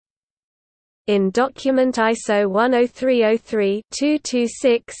In document ISO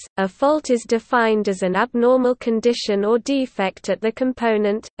 10303-226, a fault is defined as an abnormal condition or defect at the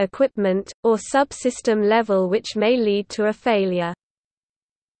component, equipment, or subsystem level which may lead to a failure.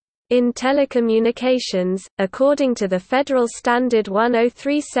 In telecommunications, according to the Federal Standard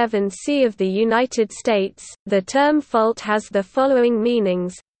 1037C of the United States, the term fault has the following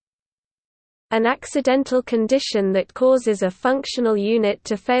meanings: an accidental condition that causes a functional unit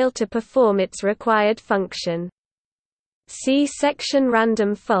to fail to perform its required function. See section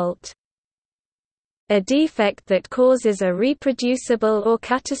Random fault. A defect that causes a reproducible or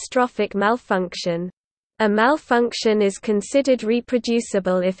catastrophic malfunction. A malfunction is considered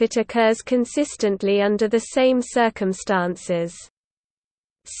reproducible if it occurs consistently under the same circumstances.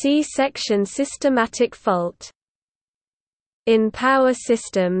 See section Systematic fault. In power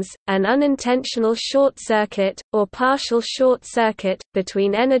systems, an unintentional short circuit, or partial short circuit,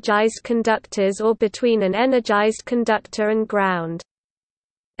 between energized conductors or between an energized conductor and ground.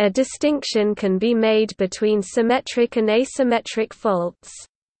 A distinction can be made between symmetric and asymmetric faults.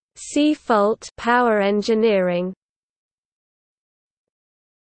 See fault power engineering.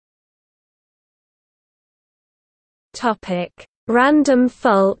 Random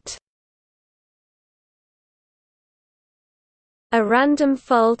fault. A random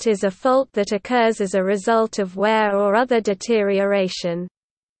fault is a fault that occurs as a result of wear or other deterioration.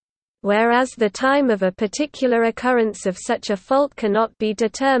 Whereas the time of a particular occurrence of such a fault cannot be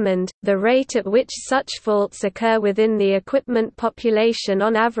determined, the rate at which such faults occur within the equipment population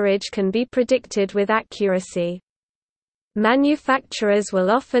on average can be predicted with accuracy. Manufacturers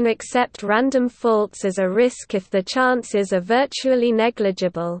will often accept random faults as a risk if the chances are virtually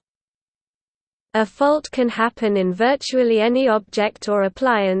negligible. A fault can happen in virtually any object or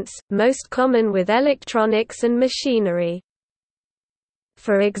appliance, most common with electronics and machinery.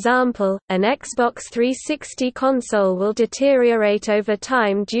 For example, an Xbox 360 console will deteriorate over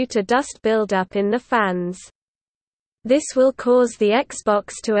time due to dust buildup in the fans. This will cause the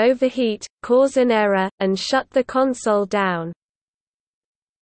Xbox to overheat, cause an error, and shut the console down.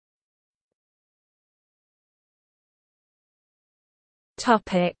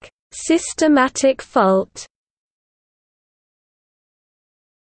 Systematic fault.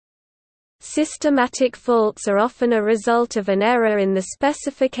 Systematic faults are often a result of an error in the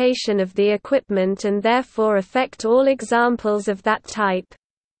specification of the equipment and therefore affect all examples of that type.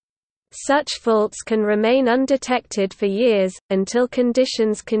 Such faults can remain undetected for years, until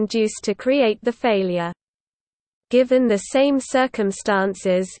conditions conduce to create the failure. Given the same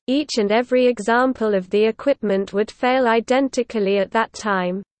circumstances, each and every example of the equipment would fail identically at that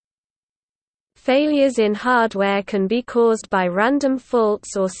time. Failures in hardware can be caused by random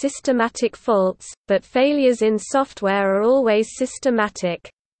faults or systematic faults, but failures in software are always systematic.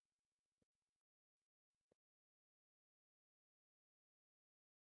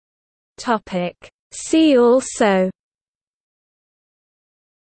 See also: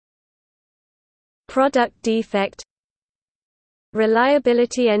 product defect,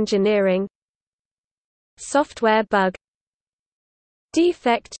 reliability engineering, software bug,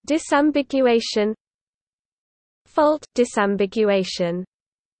 defect disambiguation, fault disambiguation.